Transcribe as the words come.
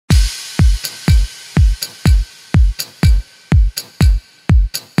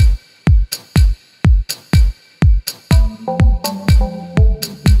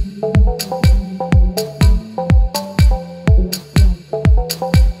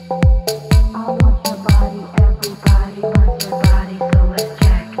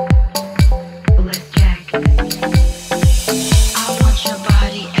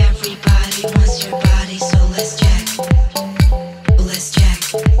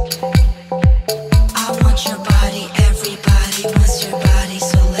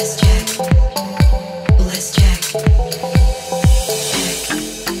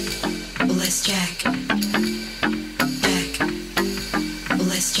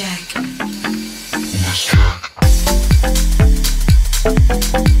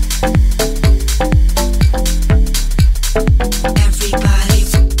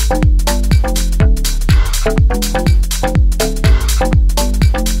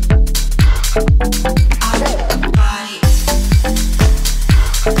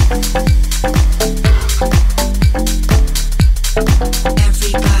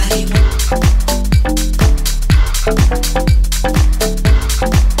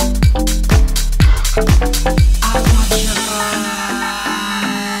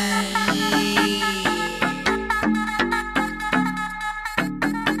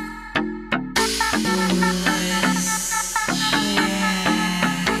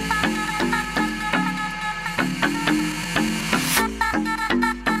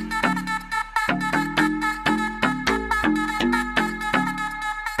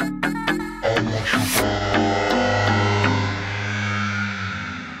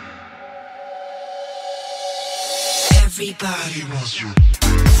Everybody wants you.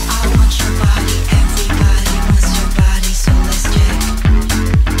 I want your body. Everybody wants your body. So let's check.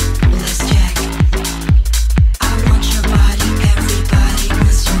 Let's check. I want your body. Everybody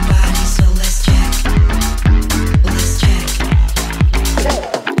wants your body. So let's check. Let's check.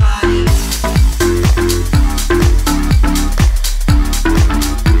 Body.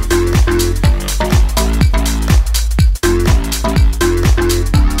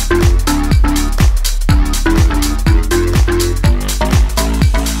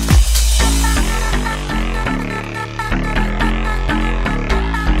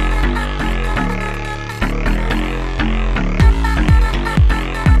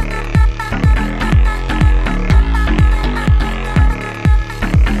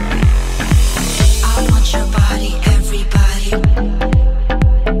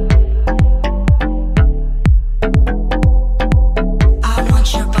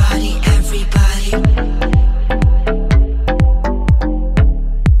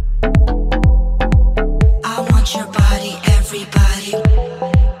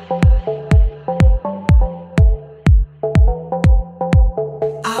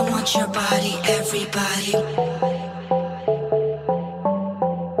 I want your body, everybody.